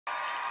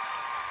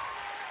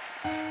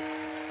How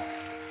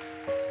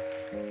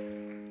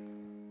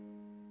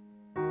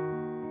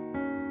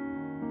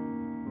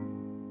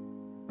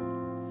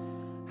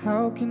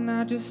can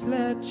I just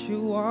let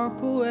you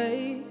walk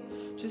away?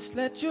 Just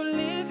let you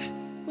live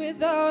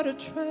without a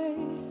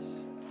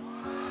trace.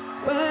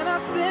 When I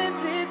stand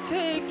here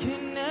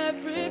taking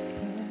every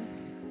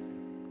breath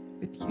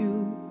with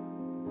you.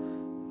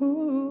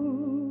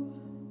 Ooh,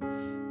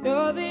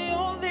 you're the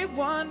only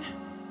one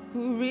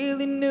who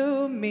really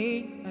knew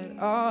me at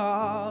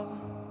all.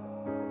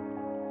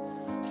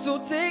 So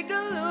take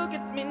a look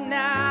at me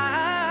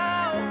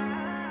now.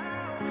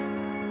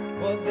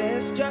 Well,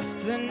 there's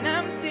just an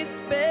empty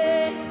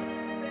space,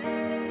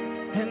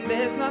 and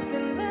there's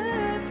nothing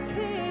left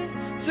here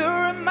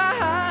to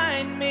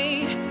remind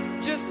me.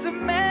 Just a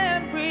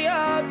memory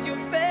of your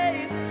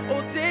face.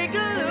 Oh, take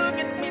a look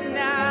at me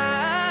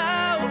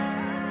now.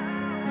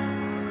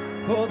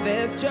 Oh,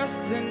 there's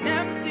just an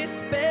empty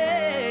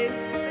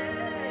space,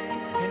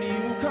 and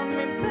you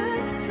coming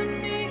back to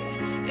me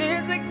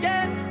is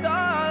against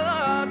all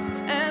odds,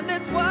 and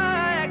that's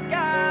why I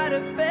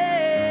gotta face.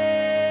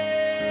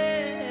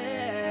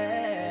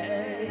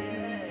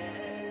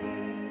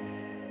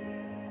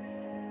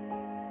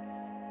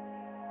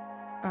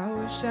 I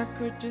wish I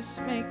could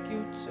just make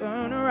you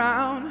turn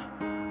around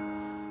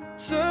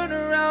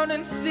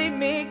and see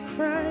me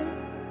cry.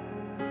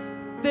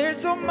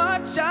 There's so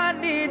much I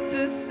need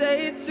to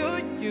say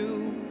to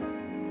you,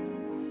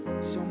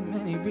 so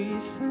many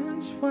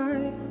reasons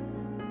why.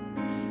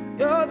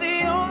 You're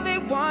the only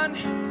one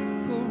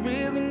who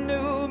really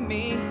knew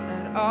me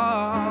at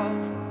all.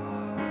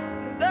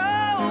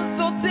 No,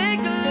 so take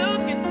a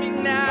look at me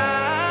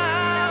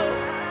now.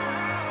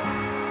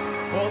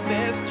 Oh,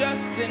 there's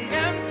just an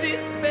empty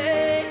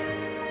space,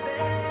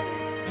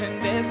 and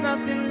there's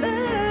nothing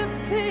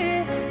left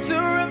here to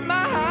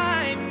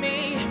remind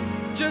me.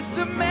 Just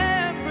a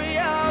memory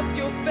of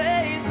your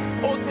face.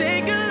 Oh,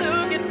 take a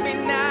look at me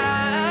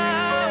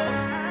now.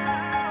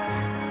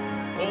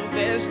 Oh,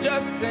 there's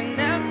just an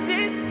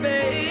empty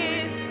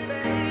space,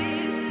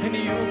 and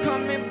you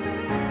coming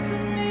back to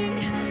me